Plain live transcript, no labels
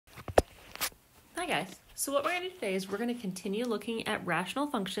Hi guys. So what we're going to do today is we're going to continue looking at rational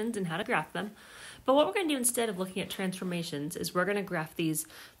functions and how to graph them. But what we're going to do instead of looking at transformations is we're going to graph these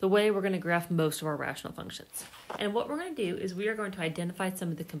the way we're going to graph most of our rational functions. And what we're going to do is we are going to identify some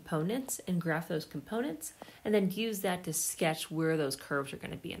of the components and graph those components and then use that to sketch where those curves are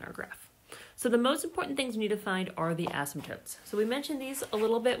going to be in our graph. So the most important things we need to find are the asymptotes. So we mentioned these a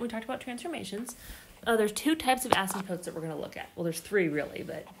little bit when we talked about transformations. There's two types of asymptotes that we're going to look at. Well, there's three really,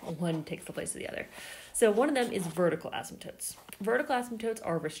 but one takes the place of the other. So one of them is vertical asymptotes. Vertical asymptotes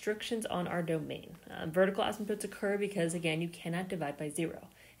are restrictions on our domain. Vertical asymptotes occur because, again, you cannot divide by zero.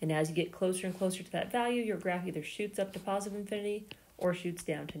 And as you get closer and closer to that value, your graph either shoots up to positive infinity or shoots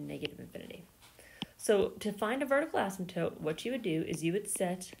down to negative infinity. So to find a vertical asymptote, what you would do is you would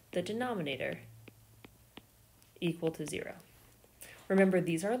set the denominator equal to 0. Remember,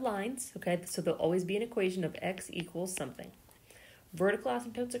 these are lines, okay? So there'll always be an equation of x equals something. Vertical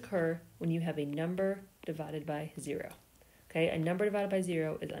asymptotes occur when you have a number divided by 0. Okay, a number divided by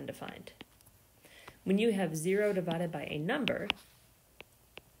 0 is undefined. When you have 0 divided by a number,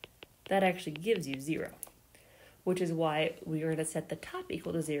 that actually gives you 0, which is why we are going to set the top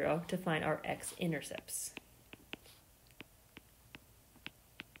equal to 0 to find our x-intercepts.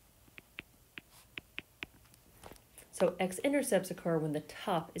 So x-intercepts occur when the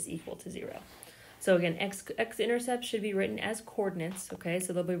top is equal to 0. So again, x-intercepts should be written as coordinates, okay?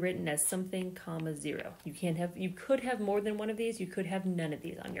 So they'll be written as something, comma, 0. You could have more than one of these. You could have none of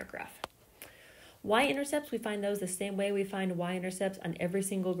these on your graph. Y-intercepts, we find those the same way we find y-intercepts on every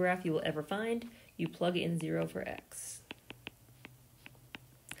single graph you will ever find. You plug in 0 for x.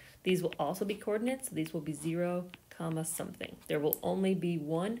 These will also be coordinates. So these will be 0, comma, something. There will only be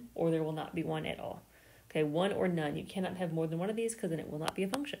one or there will not be one at all. Okay, one or none. You cannot have more than one of these because then it will not be a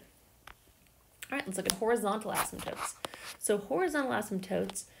function. All right, let's look at horizontal asymptotes. So horizontal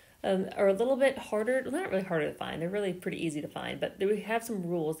asymptotes are a little bit harder, well, not really harder to find. They're really pretty easy to find, but we have some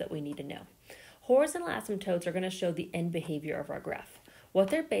rules that we need to know. Horizontal asymptotes are going to show the end behavior of our graph. What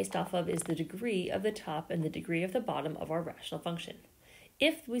they're based off of is the degree of the top and the degree of the bottom of our rational function.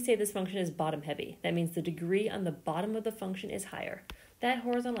 If we say this function is bottom heavy, that means the degree on the bottom of the function is higher. That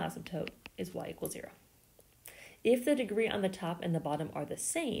horizontal asymptote is y equals 0. If the degree on the top and the bottom are the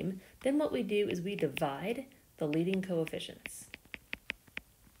same, then what we do is we divide the leading coefficients.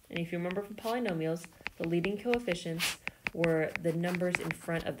 And if you remember from polynomials, the leading coefficients were the numbers in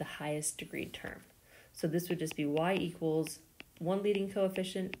front of the highest degree term. So this would just be y equals one leading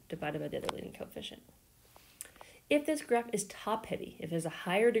coefficient divided by the other leading coefficient. If this graph is top heavy, if there's a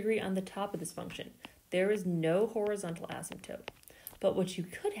higher degree on the top of this function, there is no horizontal asymptote. But what you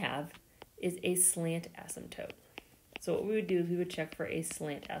could have is a slant asymptote. So what we would do is we would check for a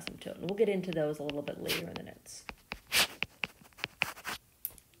slant asymptote. And we'll get into those a little bit later in the notes.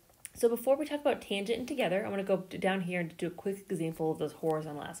 So before we talk about tangent and together, I want to go down here and do a quick example of those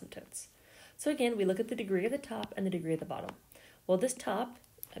horizontal asymptotes. So again, we look at the degree of the top and the degree of the bottom. Well, this top,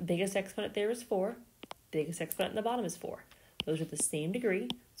 biggest exponent there is 4. Biggest exponent in the bottom is 4. Those are the same degree,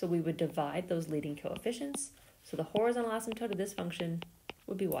 so we would divide those leading coefficients. So the horizontal asymptote of this function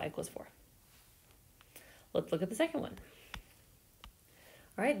would be y equals 4. Let's look at the second one.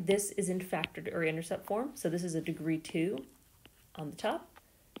 All right, this is in factored or intercept form. So this is a degree 2 on the top,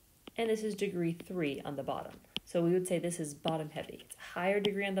 and this is degree 3 on the bottom. So we would say this is bottom heavy. It's a higher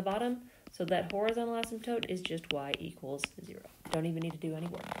degree on the bottom, so that horizontal asymptote is just y equals 0. Don't even need to do any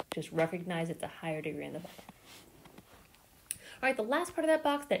work. Just recognize it's a higher degree on the bottom. All right, the last part of that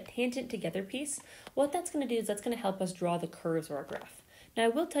box, that tangent together piece, what that's going to do is that's going to help us draw the curves of our graph. Now, I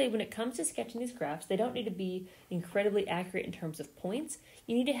will tell you, when it comes to sketching these graphs, they don't need to be incredibly accurate in terms of points.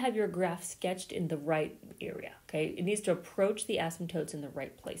 You need to have your graph sketched in the right area, okay? It needs to approach the asymptotes in the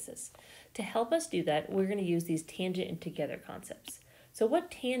right places. To help us do that, we're going to use these tangent and together concepts. So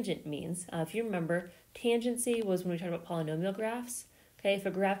what tangent means, if you remember, tangency was when we talked about polynomial graphs. Okay, if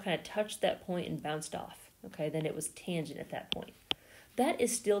a graph kind of touched that point and bounced off, okay, then it was tangent at that point. That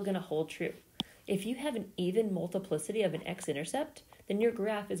is still going to hold true. If you have an even multiplicity of an x-intercept, then your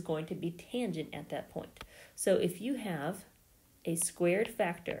graph is going to be tangent at that point. So if you have a squared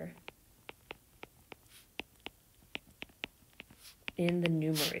factor in the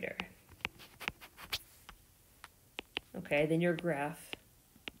numerator, okay, then your graph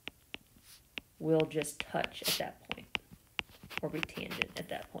will just touch at that point or be tangent at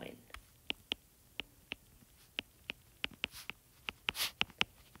that point.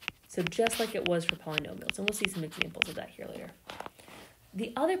 So just like it was for polynomials, and we'll see some examples of that here later.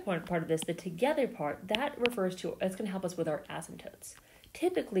 The other part of this, the together part, that refers to, it's going to help us with our asymptotes.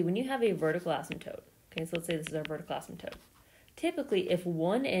 Typically, when you have a vertical asymptote, okay, so let's say this is our vertical asymptote. Typically, if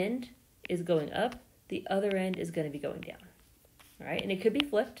one end is going up, the other end is going to be going down. All right, and it could be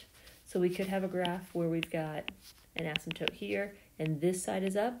flipped. So we could have a graph where we've got an asymptote here and this side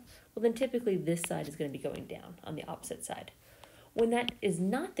is up. Well, then typically this side is going to be going down on the opposite side. When that is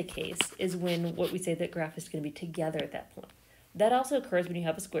not the case is when what we say that graph is going to be together at that point. That also occurs when you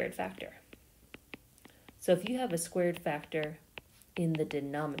have a squared factor. So if you have a squared factor in the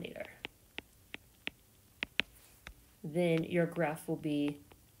denominator, then your graph will be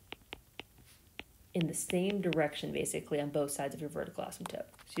in the same direction basically on both sides of your vertical asymptote.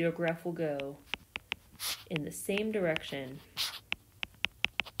 So your graph will go in the same direction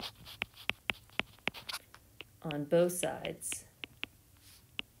on both sides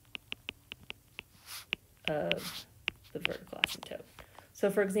of the vertical asymptote. So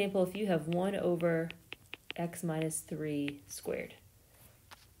for example, if you have 1 over x minus 3 squared,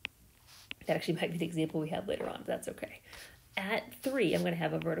 that actually might be the example we have later on, but that's okay. At 3, I'm going to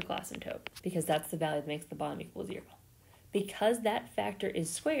have a vertical asymptote because that's the value that makes the bottom equal 0. Because that factor is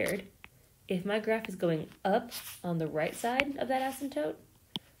squared, if my graph is going up on the right side of that asymptote,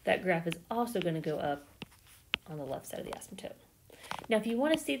 that graph is also going to go up on the left side of the asymptote. Now, if you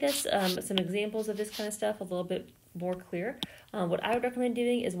want to see this, some examples of this kind of stuff a little bit more clear, what I would recommend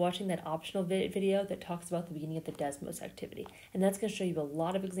doing is watching that optional video that talks about the beginning of the Desmos activity. And that's going to show you a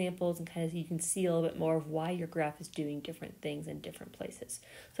lot of examples and kind of you can see a little bit more of why your graph is doing different things in different places.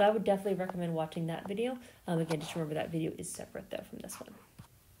 So I would definitely recommend watching that video. Again, just remember that video is separate though from this one.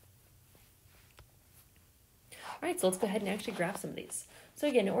 All right, so let's go ahead and actually graph some of these. So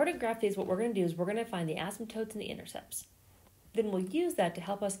again, in order to graph these, what we're going to do is we're going to find the asymptotes and the intercepts. Then we'll use that to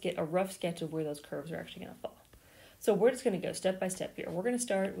help us get a rough sketch of where those curves are actually going to fall. So we're just going to go step by step here. We're going to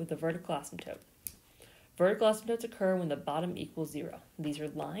start with the vertical asymptote. Vertical asymptotes occur when the bottom equals 0. These are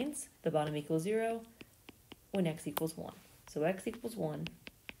lines. The bottom equals 0 when x equals 1. So x equals 1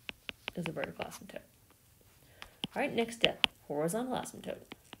 is a vertical asymptote. All right, next step, horizontal asymptote.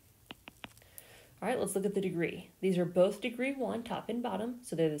 All right, let's look at the degree. These are both degree 1, top and bottom,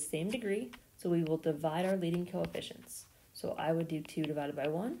 so they're the same degree. So we will divide our leading coefficients. So I would do 2 divided by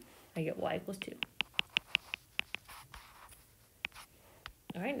 1. I get y equals 2.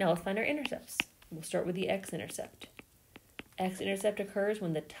 All right, now let's find our intercepts. We'll start with the x-intercept. X-intercept occurs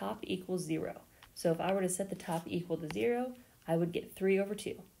when the top equals 0. So if I were to set the top equal to 0, I would get 3 over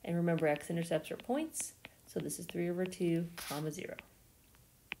 2. And remember, x-intercepts are points, so this is 3 over 2, comma 0.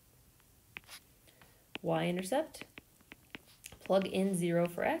 Y-intercept, plug in 0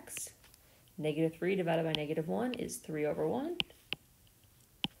 for x. Negative 3 divided by negative 1 is 3 over 1.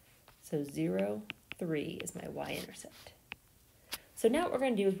 So 0, 3 is my y-intercept. So now what we're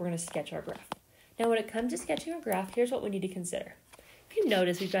going to do is we're going to sketch our graph. Now when it comes to sketching our graph, here's what we need to consider. If you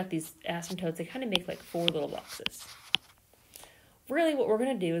notice, we've got these asymptotes. They kind of make like 4 little boxes. Really what we're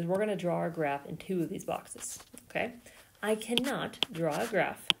going to do is we're going to draw our graph in 2 of these boxes. Okay? I cannot draw a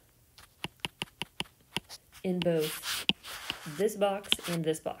graph in both this box and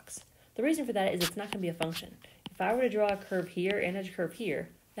this box. The reason for that is it's not going to be a function. If I were to draw a curve here and a curve here,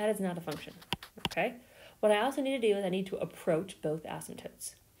 that is not a function. Okay? What I also need to do is I need to approach both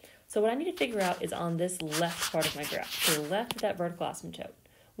asymptotes. So what I need to figure out is on this left part of my graph, to the left of that vertical asymptote.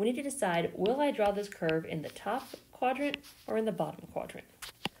 We need to decide, will I draw this curve in the top quadrant or in the bottom quadrant?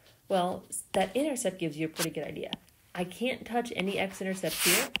 Well, that intercept gives you a pretty good idea. I can't touch any x-intercept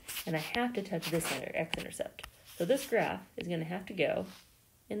here, and I have to touch this x-intercept. So this graph is going to have to go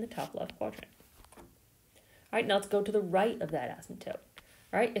in the top left quadrant. All right, now let's go to the right of that asymptote.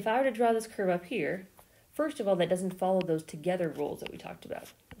 All right, if I were to draw this curve up here, first of all, that doesn't follow those together rules that we talked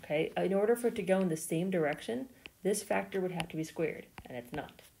about. Okay, in order for it to go in the same direction, this factor would have to be squared, and it's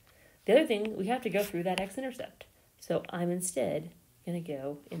not. The other thing, we have to go through that x-intercept. So I'm instead going to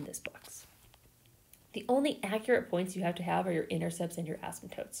go in this box. The only accurate points you have to have are your intercepts and your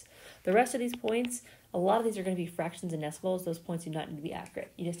asymptotes. The rest of these points, a lot of these are going to be fractions and decimals. Those points do not need to be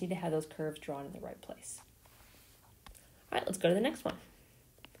accurate. You just need to have those curves drawn in the right place. All right, let's go to the next one.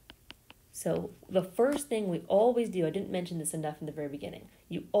 So the first thing we always do, I didn't mention this enough in the very beginning,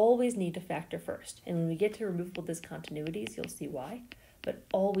 you always need to factor first. And when we get to removable discontinuities, you'll see why, but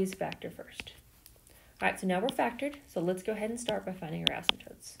always factor first. All right, so now we're factored, so let's go ahead and start by finding our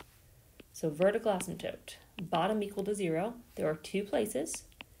asymptotes. So vertical asymptote, bottom equal to 0. There are 2 places,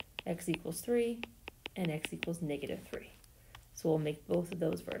 x equals 3 and x equals negative 3. So we'll make both of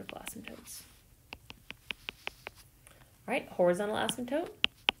those vertical asymptotes. All right, horizontal asymptote,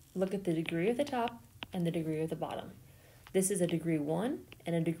 look at the degree of the top and the degree of the bottom. This is a degree 1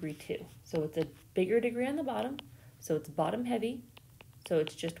 and a degree 2. So it's a bigger degree on the bottom, so it's bottom heavy, so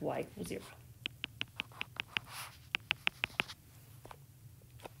it's just y equals 0.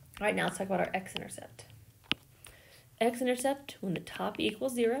 All right, now let's talk about our x-intercept. X-intercept, when the top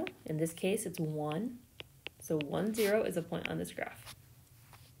equals 0, in this case it's 1, so 1, 0 is a point on this graph.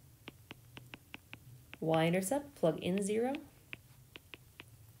 Y-intercept, plug in 0,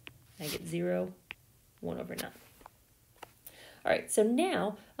 I get 0, 1 over 9. All right, so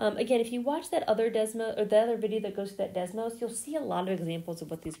now, again, if you watch that other Desmos, or the other video that goes to that Desmos, you'll see a lot of examples of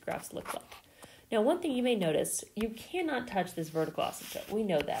what these graphs look like. Now, one thing you may notice, you cannot touch this vertical asymptote. We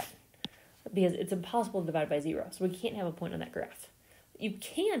know that because it's impossible to divide by 0, so we can't have a point on that graph. You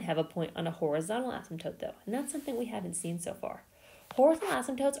can have a point on a horizontal asymptote, though, and that's something we haven't seen so far. Horizontal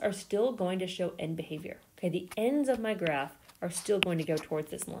asymptotes are still going to show end behavior. Okay, the ends of my graph are still going to go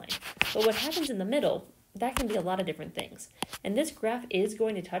towards this line. But what happens in the middle, that can be a lot of different things. And this graph is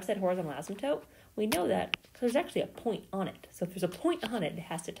going to touch that horizontal asymptote. We know that because there's actually a point on it. So if there's a point on it, it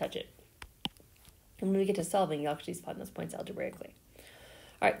has to touch it. And when we get to solving, you'll actually spot those points algebraically.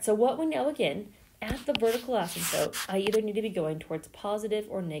 All right, so what we know again, at the vertical asymptote, I either need to be going towards positive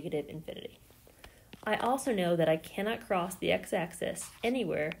or negative infinity. I also know that I cannot cross the x-axis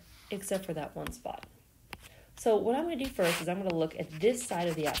anywhere except for that one spot. So what I'm going to do first is I'm going to look at this side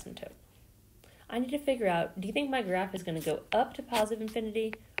of the asymptote. I need to figure out, do you think my graph is going to go up to positive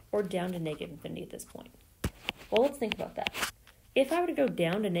infinity or down to negative infinity at this point? Well, let's think about that. If I were to go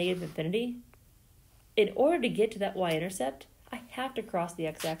down to negative infinity, in order to get to that y-intercept, I have to cross the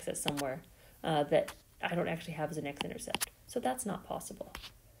x-axis somewhere that I don't actually have as an x-intercept. So that's not possible.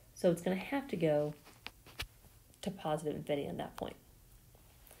 So it's going to have to go to positive infinity on that point.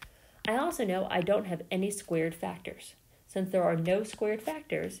 I also know I don't have any squared factors. Since there are no squared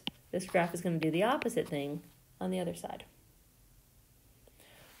factors, this graph is going to do the opposite thing on the other side.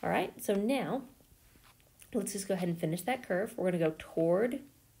 All right, so now let's just go ahead and finish that curve. We're going to go toward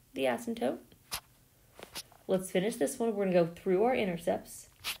the asymptote. Let's finish this one. We're going to go through our intercepts.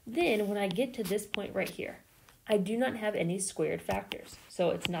 Then when I get to this point right here, I do not have any squared factors.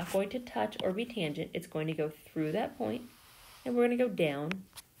 So it's not going to touch or be tangent. It's going to go through that point, and we're going to go down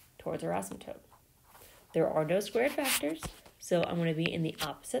towards our asymptote. There are no squared factors, so I'm going to be in the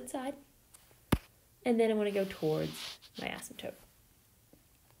opposite side, and then I'm going to go towards my asymptote.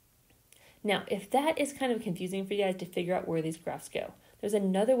 Now, if that is kind of confusing for you guys to figure out where these graphs go, there's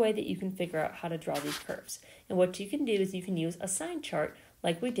another way that you can figure out how to draw these curves. And what you can do is you can use a sign chart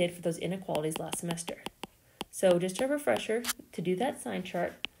like we did for those inequalities last semester. So just a refresher, to do that sign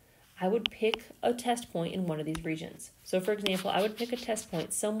chart, I would pick a test point in one of these regions. So for example, I would pick a test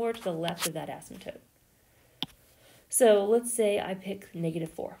point somewhere to the left of that asymptote. So let's say I pick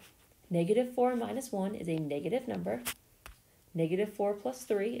 -4. -4 minus 1 is a negative number. -4 plus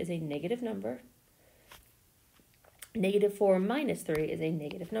 3 is a negative number. -4 minus 3 is a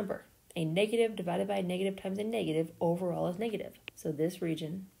negative number. A negative divided by a negative times a negative overall is negative. So this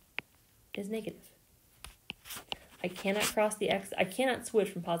region is negative. I cannot cross the x. I cannot switch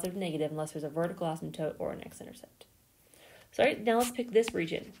from positive to negative unless there's a vertical asymptote or an x-intercept. So right, now let's pick this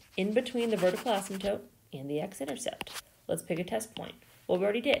region in between the vertical asymptote and the x-intercept. Let's pick a test point. Well, we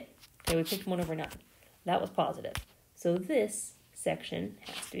already did. Okay, we picked 1 over 9. That was positive. So this section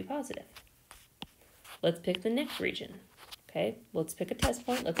has to be positive. Let's pick the next region. Okay, let's pick a test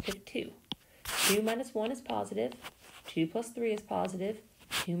point. Let's pick 2. 2 minus 1 is positive. 2 plus 3 is positive.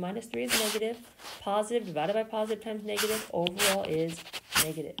 2 minus 3 is negative. Positive divided by positive times negative overall is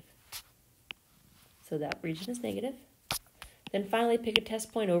negative. So that region is negative. Then finally pick a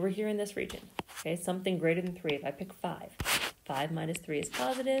test point over here in this region. Okay, something greater than 3. If I pick 5, 5 minus 3 is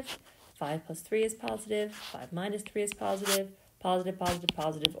positive. 5 plus 3 is positive. 5 minus 3 is positive. Positive, positive,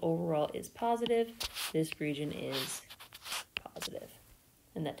 positive. Overall is positive. This region is positive.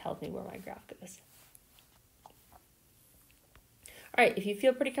 And that tells me where my graph goes. All right, if you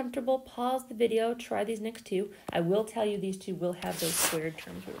feel pretty comfortable, pause the video, try these next two. I will tell you these two will have those squared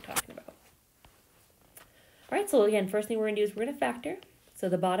terms we were talking about. All right, so again, first thing we're going to do is we're going to factor. So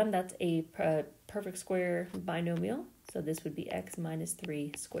the bottom, that's a perfect square binomial. So this would be x minus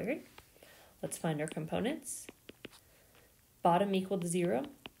 3 squared. Let's find our components. Bottom equal to 0,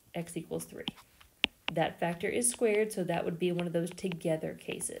 x equals 3. That factor is squared, so that would be one of those together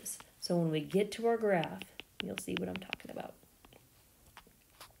cases. So when we get to our graph, you'll see what I'm talking about.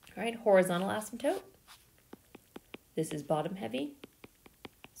 All right, horizontal asymptote. This is bottom heavy,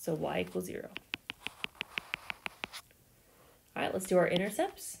 so y equals 0. All right, let's do our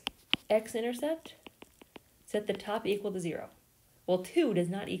intercepts. X-intercept, set the top equal to 0. Well, 2 does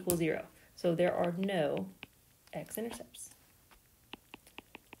not equal 0, so there are no x-intercepts.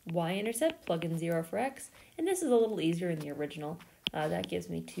 Y-intercept, plug in 0 for x, and this is a little easier in the original. That gives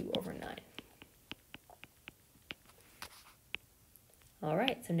me 2 over 9. All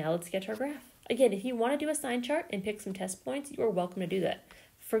right, so now let's sketch our graph. Again, if you want to do a sign chart and pick some test points, you are welcome to do that.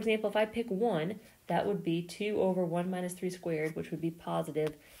 For example, if I pick 1, that would be 2 over 1 minus 3 squared, which would be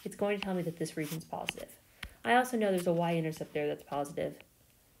positive. It's going to tell me that this region is positive. I also know there's a y-intercept there that's positive,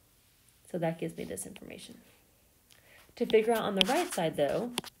 so that gives me this information. To figure out on the right side,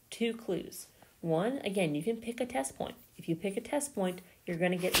 though, 2 clues. 1, again, you can pick a test point. If you pick a test point, you're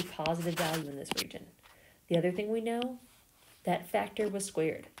going to get a positive value in this region. The other thing we know, that factor was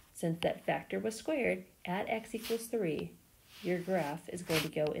squared. Since that factor was squared, at x equals 3, your graph is going to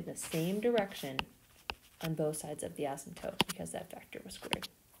go in the same direction on both sides of the asymptote because that factor was squared.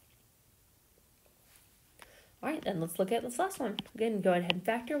 All right, then let's look at this last one. Again, go ahead and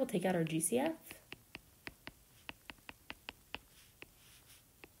factor. We'll take out our GCF.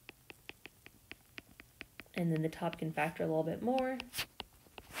 And then the top can factor a little bit more.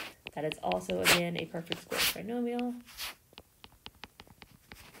 That is also, again, a perfect square trinomial.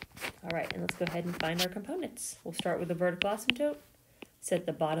 All right, and let's go ahead and find our components. We'll start with the vertical asymptote. Set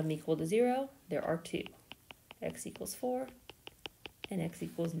the bottom equal to 0. There are 2. X equals 4 and x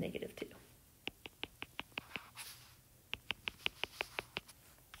equals negative 2.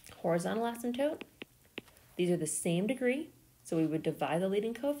 Horizontal asymptote. These are the same degree, so we would divide the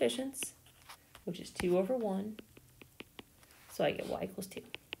leading coefficients, which is 2 over 1. So I get y equals 2.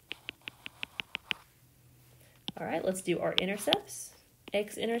 All right, let's do our intercepts.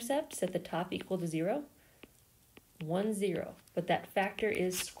 X-intercept, set the top equal to 0. 1, 0. But that factor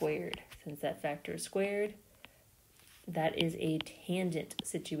is squared. Since that factor is squared, that is a tangent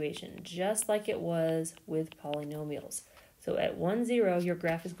situation, just like it was with polynomials. So at 1, 0, your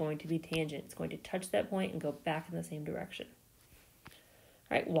graph is going to be tangent. It's going to touch that point and go back in the same direction. All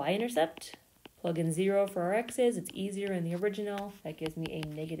right, y-intercept. Plug in 0 for our x's. It's easier in the original. That gives me a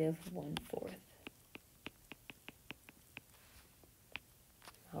negative 1/4.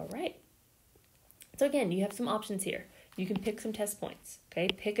 All right. So again, you have some options here. You can pick some test points. Okay,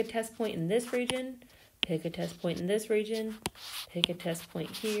 pick a test point in this region, pick a test point in this region, pick a test point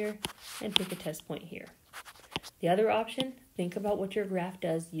here, and pick a test point here. The other option, think about what your graph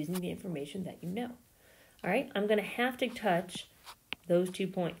does using the information that you know. All right, I'm going to have to touch those 2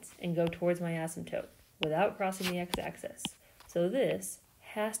 points and go towards my asymptote without crossing the x-axis. So this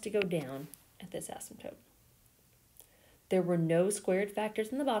has to go down at this asymptote. There were no squared factors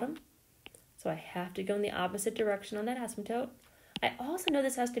in the bottom, so I have to go in the opposite direction on that asymptote. I also know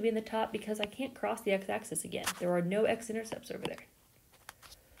this has to be in the top because I can't cross the x-axis again. There are no x-intercepts over there.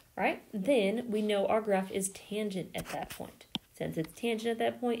 All right, then we know our graph is tangent at that point. Since it's tangent at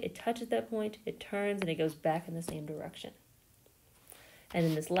that point, it touches that point, it turns, and it goes back in the same direction. And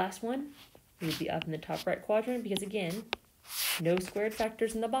then this last one, we would be up in the top right quadrant because, again, no squared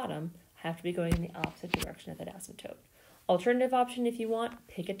factors in the bottom, have to be going in the opposite direction of that asymptote. Alternative option, if you want,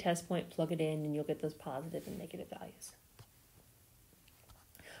 pick a test point, plug it in, and you'll get those positive and negative values.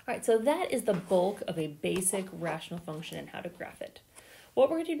 All right, so that is the bulk of a basic rational function and how to graph it. What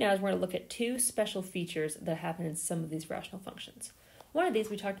we're going to do now is we're going to look at 2 special features that happen in some of these rational functions. One of these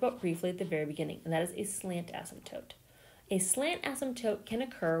we talked about briefly at the very beginning, and that is a slant asymptote. A slant asymptote can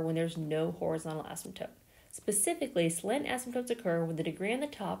occur when there's no horizontal asymptote. Specifically, slant asymptotes occur when the degree on the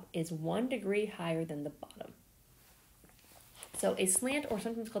top is 1 degree higher than the bottom. So a slant, or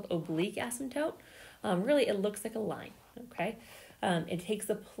sometimes called oblique asymptote, really it looks like a line, okay? It takes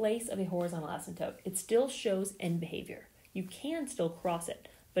the place of a horizontal asymptote. It still shows end behavior. You can still cross it,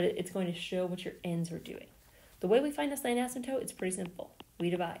 but it's going to show what your ends are doing. The way we find a slant asymptote, it's pretty simple. We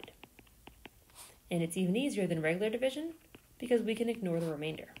divide. And it's even easier than regular division because we can ignore the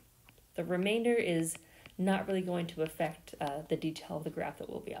remainder. The remainder is not really going to affect the detail of the graph that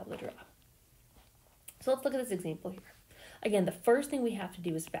we'll be able to draw. So let's look at this example here. Again, the first thing we have to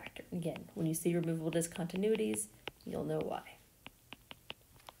do is factor. Again, when you see removable discontinuities, you'll know why.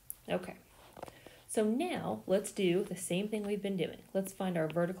 Okay, so now let's do the same thing we've been doing. Let's find our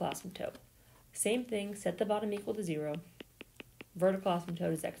vertical asymptote. Same thing, set the bottom equal to 0. Vertical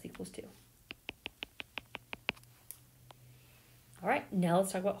asymptote is x equals 2. All right, now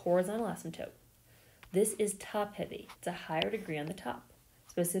let's talk about horizontal asymptote. This is top heavy. It's a higher degree on the top.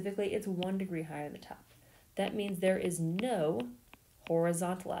 Specifically, it's 1 degree higher on the top. That means there is no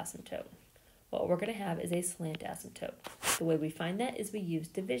horizontal asymptote. What we're going to have is a slant asymptote. The way we find that is we use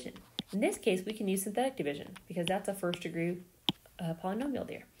division. In this case, we can use synthetic division because that's a first degree polynomial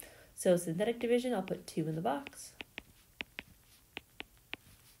there. So synthetic division, I'll put 2 in the box.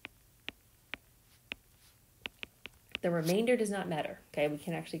 The remainder does not matter, okay? We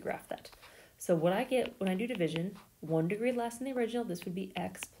can actually graph that. So what I get when I do division, 1 degree less than the original, this would be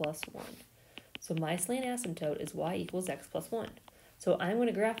x plus 1. So my slant asymptote is y equals x plus 1. So I'm going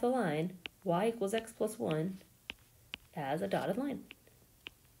to graph the line y equals x plus 1 as a dotted line.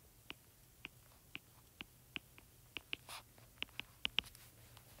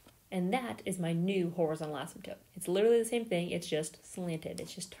 And that is my new horizontal asymptote. It's literally the same thing, it's just slanted,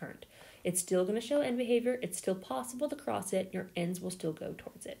 it's just turned. It's still going to show end behavior, it's still possible to cross it, your ends will still go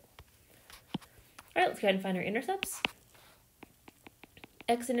towards it. All right, let's go ahead and find our intercepts.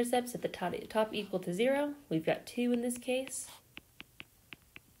 X-intercepts at the top equal to 0. We've got 2 in this case.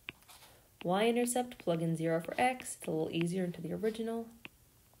 Y-intercept, plug in 0 for x. It's a little easier into the original.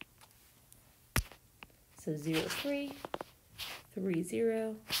 So 0, 3, 3,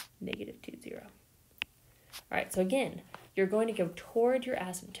 0, negative 2, 0. All right, so again, you're going to go toward your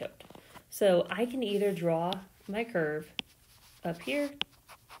asymptote. So I can either draw my curve up here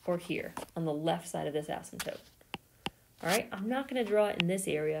or here on the left side of this asymptote. All right, I'm not going to draw it in this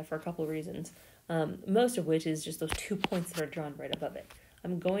area for a couple of reasons, most of which is just those 2 points that are drawn right above it.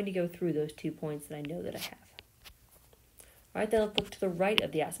 I'm going to go through those 2 points that I know that I have. All right, then let's look to the right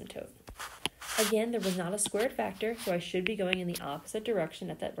of the asymptote. Again, there was not a squared factor, so I should be going in the opposite direction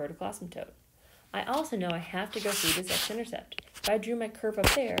at that vertical asymptote. I also know I have to go through this x-intercept. If I drew my curve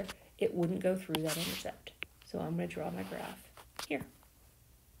up there, it wouldn't go through that intercept. So I'm going to draw my graph here.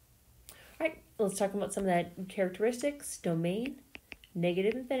 All right, let's talk about some of that characteristics. Domain,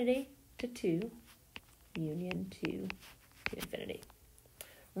 negative infinity to 2, union 2 to infinity.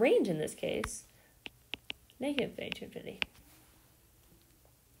 Range in this case, negative infinity to infinity.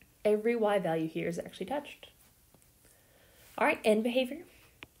 Every y value here is actually touched. All right, end behavior.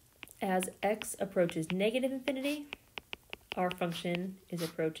 As x approaches negative infinity, our function is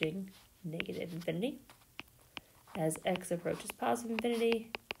approaching negative infinity. As x approaches positive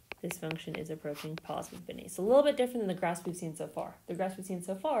infinity, this function is approaching positive infinity. It's a little bit different than the graphs we've seen so far. The graphs we've seen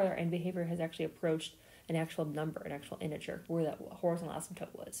so far, our end behavior has actually approached an actual number, an actual integer, where that horizontal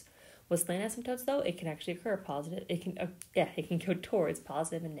asymptote was. With slant asymptotes, though, it can actually occur positive. It can go towards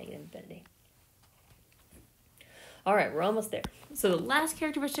positive and negative infinity. All right, we're almost there. So the last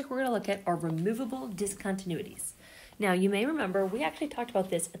characteristic we're going to look at are removable discontinuities. Now, you may remember we actually talked about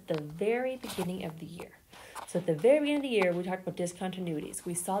this at the very beginning of the year. So at the very beginning of the year, we talked about discontinuities.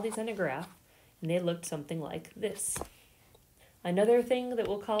 We saw these on a graph, and they looked something like this. Another thing that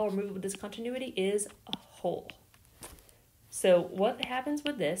we'll call a removable discontinuity is a hole. So what happens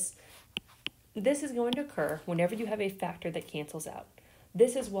with this is going to occur whenever you have a factor that cancels out.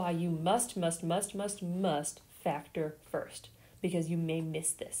 This is why you must factor first, because you may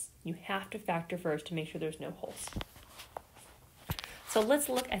miss this. You have to factor first to make sure there's no holes. So let's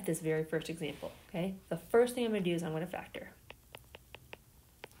look at this very first example, okay? The first thing I'm going to do is I'm going to factor.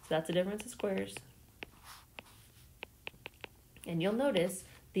 So that's the difference of squares. And you'll notice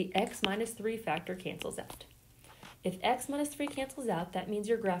the x minus 3 factor cancels out. If x minus 3 cancels out, that means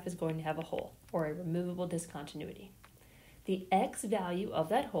your graph is going to have a hole, or a removable discontinuity. The x value of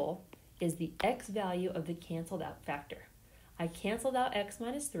that hole is the x value of the canceled out factor. I canceled out x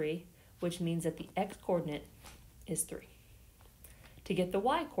minus 3, which means that the x coordinate is 3. To get the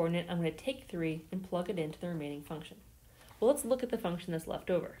y coordinate, I'm going to take 3 and plug it into the remaining function. Well, let's look at the function that's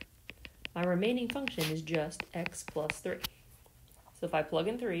left over. My remaining function is just x plus 3. So if I plug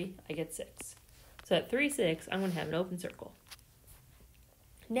in 3, I get 6. So at 3, 6, I'm going to have an open circle.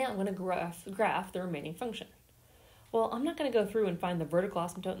 Now I'm going to graph the remaining function. Well, I'm not going to go through and find the vertical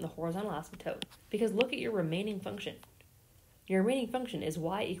asymptote and the horizontal asymptote, because look at your remaining function. Your remaining function is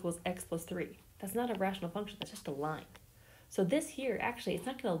y equals x plus 3. That's not a rational function, that's just a line. So this here, actually, it's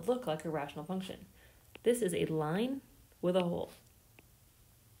not going to look like a rational function. This is a line with a hole.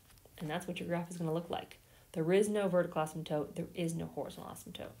 And that's what your graph is going to look like. There is no vertical asymptote, there is no horizontal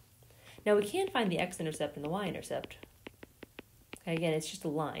asymptote. Now we can find the x-intercept and the y-intercept. Again, it's just a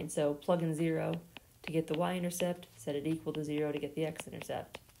line, so plug in 0 to get the y-intercept, set it equal to 0 to get the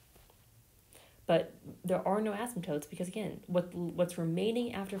x-intercept. But there are no asymptotes because, again, what's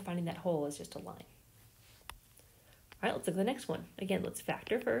remaining after finding that hole is just a line. All right, let's look at the next one. Again, let's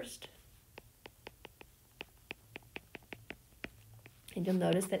factor first. And you'll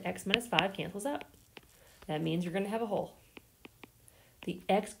notice that x minus 5 cancels out. That means you're going to have a hole. The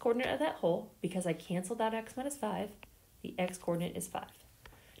x-coordinate of that hole, because I canceled out x minus 5, the x-coordinate is 5.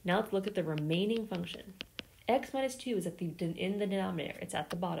 Now let's look at the remaining function. X minus 2 is in the denominator. It's at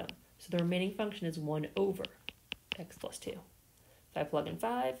the bottom. So the remaining function is 1 over x plus 2. If I plug in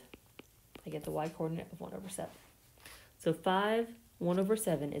 5, I get the y-coordinate of 1 over 7. So 5, 1 over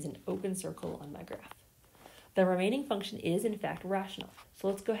 7 is an open circle on my graph. The remaining function is, in fact, rational. So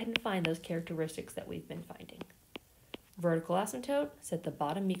let's go ahead and find those characteristics that we've been finding. Vertical asymptote, set the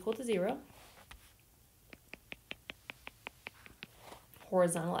bottom equal to 0.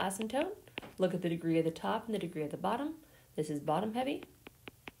 horizontal asymptote, look at the degree of the top and the degree of the bottom. This is bottom heavy,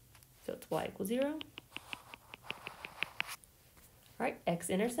 so it's y equals 0. All right,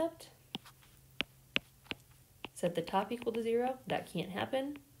 x-intercept. Set the top equal to 0. That can't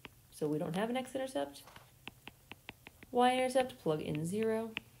happen, so we don't have an x-intercept. Y-intercept, plug in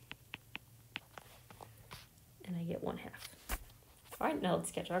 0. And I get 1/2. All right, now let's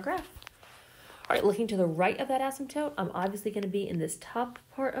sketch our graph. All right, looking to the right of that asymptote, I'm obviously going to be in this top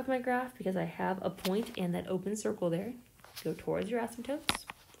part of my graph because I have a point and that open circle there. Go towards your asymptotes.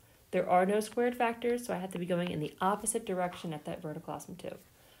 There are no squared factors, so I have to be going in the opposite direction at that vertical asymptote.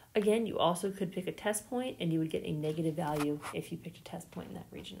 Again, you also could pick a test point and you would get a negative value if you picked a test point in that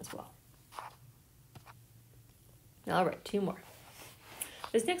region as well. All right, 2 more.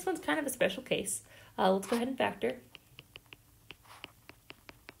 This next one's kind of a special case. Let's go ahead and factor.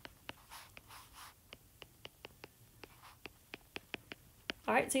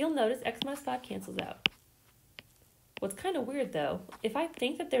 All right, so you'll notice x minus 5 cancels out. What's kind of weird though, if I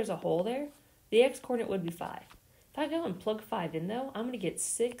think that there's a hole there, the x-coordinate would be 5. If I go and plug 5 in though, I'm going to get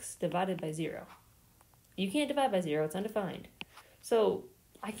 6 divided by 0. You can't divide by 0, it's undefined. So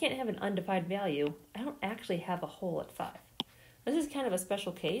I can't have an undefined value. I don't actually have a hole at 5. This is kind of a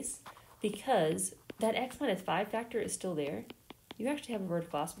special case because that x minus 5 factor is still there. You actually have a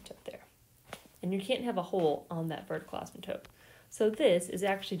vertical asymptote there. And you can't have a hole on that vertical asymptote. So this is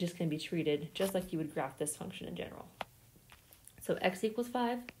actually just going to be treated just like you would graph this function in general. So x equals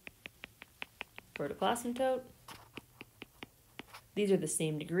 5, vertical asymptote. These are the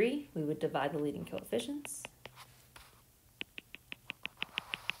same degree. We would divide the leading coefficients.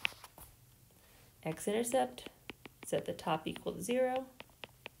 X-intercept, set the top equal to 0.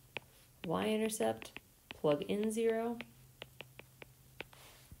 Y-intercept, plug in 0.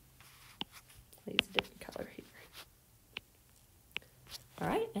 I'll use a different color here. All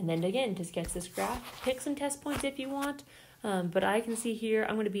right, and then again, to sketch this graph, pick some test points if you want, but I can see here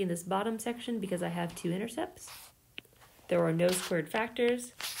I'm going to be in this bottom section because I have 2 intercepts. There are no squared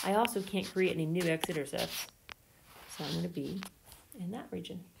factors. I also can't create any new x-intercepts, so I'm going to be in that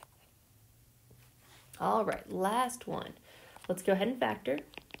region. All right, last one. Let's go ahead and factor.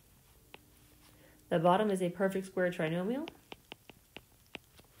 The bottom is a perfect square trinomial.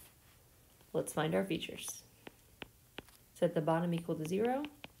 Let's find our features. Set the bottom equal to 0.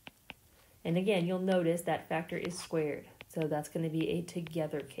 And again, you'll notice that factor is squared. So that's going to be a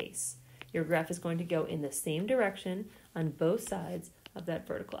together case. Your graph is going to go in the same direction on both sides of that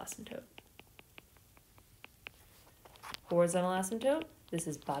vertical asymptote. Horizontal asymptote, this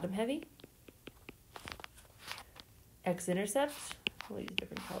is bottom heavy. X-intercept, we'll use a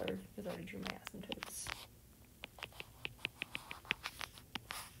different color because I already drew my asymptotes.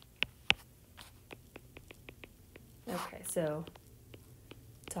 Okay, so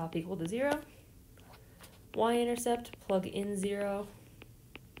top equal to 0. Y-intercept, plug in 0.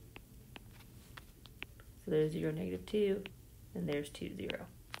 So there's 0, -2, and there's 2, 0.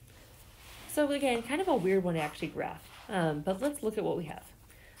 So again, kind of a weird one to actually graph, but let's look at what we have.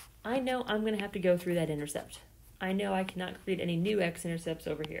 I know I'm going to have to go through that intercept. I know I cannot create any new x-intercepts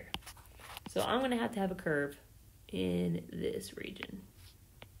over here. So I'm going to have a curve in this region.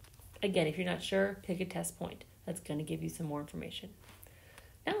 Again, if you're not sure, pick a test point. That's going to give you some more information.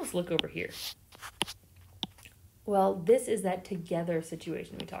 Now let's look over here. Well, this is that together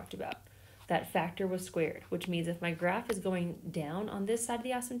situation we talked about. That factor was squared, which means if my graph is going down on this side of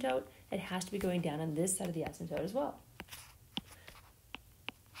the asymptote, it has to be going down on this side of the asymptote as well.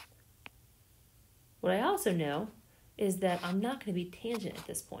 What I also know is that I'm not going to be tangent at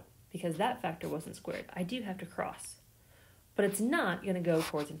this point because that factor wasn't squared. I do have to cross, but it's not going to go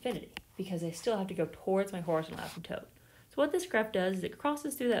towards infinity because I still have to go towards my horizontal asymptote. So what this graph does is it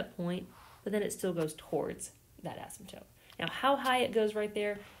crosses through that point, but then it still goes towards that asymptote. Now, how high it goes right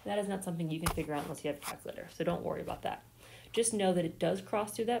there, that is not something you can figure out unless you have a calculator, so don't worry about that. Just know that it does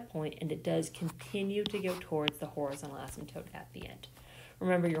cross through that point and it does continue to go towards the horizontal asymptote at the end.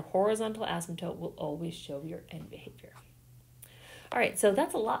 Remember, your horizontal asymptote will always show your end behavior. All right, so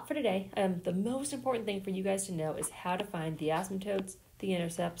that's a lot for today. The most important thing for you guys to know is how to find the asymptotes, the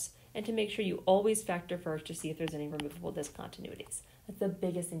intercepts, and to make sure you always factor first to see if there's any removable discontinuities. That's the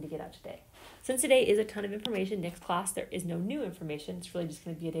biggest thing to get out today. Since today is a ton of information, next class there is no new information. It's really just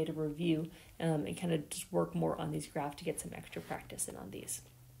going to be a day to review and kind of just work more on these graphs to get some extra practice in on these.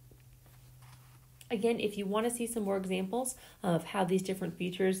 Again, if you want to see some more examples of how these different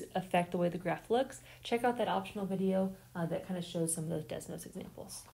features affect the way the graph looks, check out that optional video that kind of shows some of those Desmos examples.